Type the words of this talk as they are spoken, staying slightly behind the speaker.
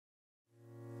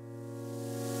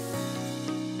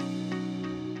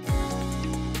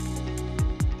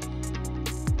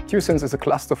QSens is a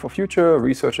cluster for future,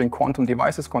 researching quantum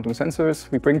devices, quantum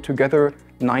sensors. We bring together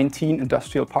 19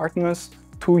 industrial partners,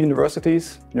 2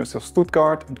 universities, University of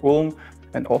Stuttgart and Ulm,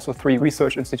 and also 3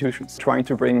 research institutions trying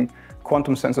to bring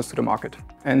quantum sensors to the market.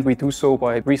 And we do so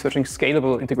by researching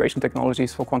scalable integration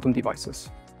technologies for quantum devices.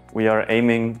 We are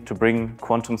aiming to bring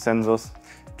quantum sensors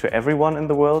to everyone in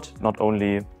the world, not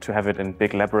only to have it in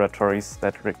big laboratories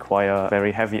that require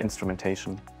very heavy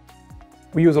instrumentation.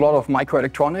 We use a lot of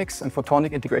microelectronics and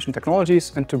photonic integration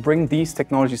technologies, and to bring these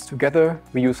technologies together,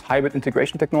 we use hybrid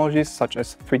integration technologies such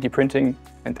as 3D printing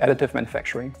and additive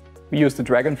manufacturing. We use the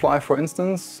DragonFly, for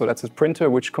instance, so that's a printer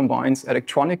which combines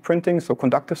electronic printing, so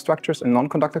conductive structures and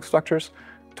non-conductive structures,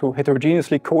 to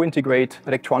heterogeneously co-integrate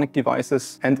electronic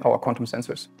devices and our quantum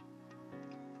sensors.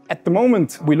 At the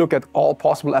moment, we look at all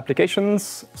possible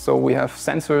applications. So we have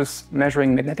sensors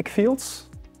measuring magnetic fields,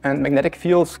 and magnetic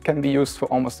fields can be used for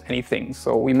almost anything.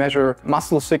 So we measure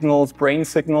muscle signals, brain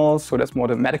signals, so that's more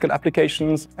the medical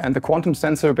applications. And the quantum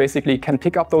sensor basically can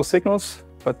pick up those signals,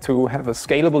 but to have a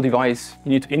scalable device, you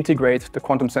need to integrate the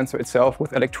quantum sensor itself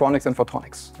with electronics and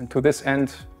photonics. And to this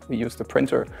end, we use the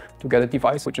printer to get a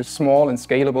device which is small and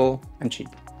scalable and cheap.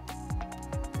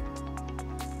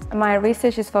 My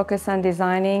research is focused on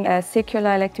designing a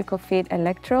circular electrical field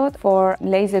electrode for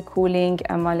laser cooling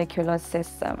and molecular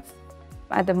systems.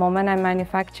 At the moment, I'm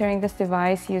manufacturing this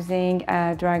device using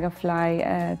a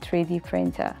DragonFly 3D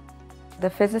printer. The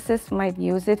physicists might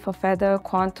use it for further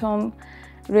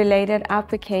quantum-related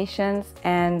applications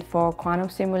and for quantum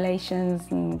simulations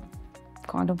and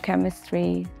quantum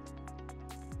chemistry.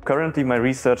 Currently, my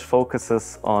research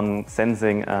focuses on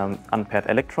sensing unpaired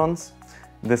electrons.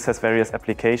 This has various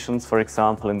applications, for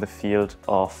example, in the field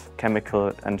of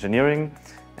chemical engineering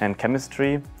and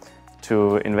chemistry,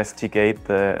 to investigate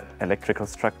the electrical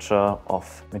structure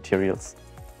of materials.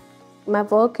 My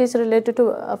work is related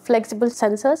to flexible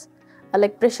sensors,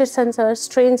 like pressure sensors,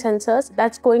 strain sensors.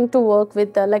 That's going to work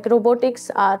with like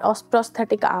robotics or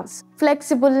prosthetic arms.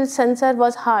 Flexible sensor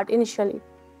was hard initially.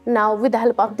 Now, with the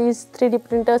help of these 3D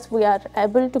printers, we are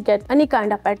able to get any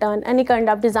kind of pattern, any kind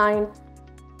of design.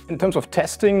 In terms of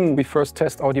testing, we first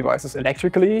test our devices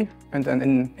electrically and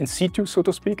then in situ, so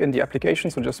to speak, in the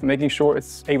application. So just making sure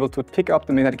it's able to pick up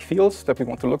the magnetic fields that we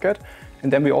want to look at.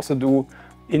 And then we also do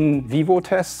in vivo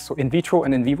tests, so in vitro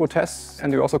and in vivo tests.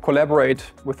 And we also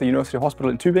collaborate with the University Hospital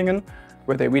in Tübingen,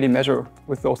 where they really measure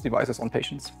with those devices on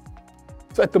patients.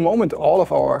 So at the moment, all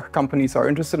of our companies are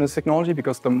interested in this technology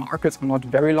because the markets are not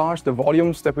very large. The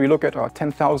volumes that we look at are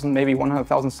 10,000, maybe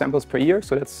 100,000 samples per year.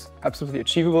 So that's absolutely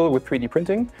achievable with 3D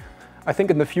printing. I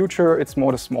think in the future, it's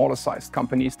more the smaller sized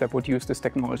companies that would use this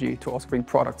technology to also bring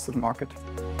products to the market.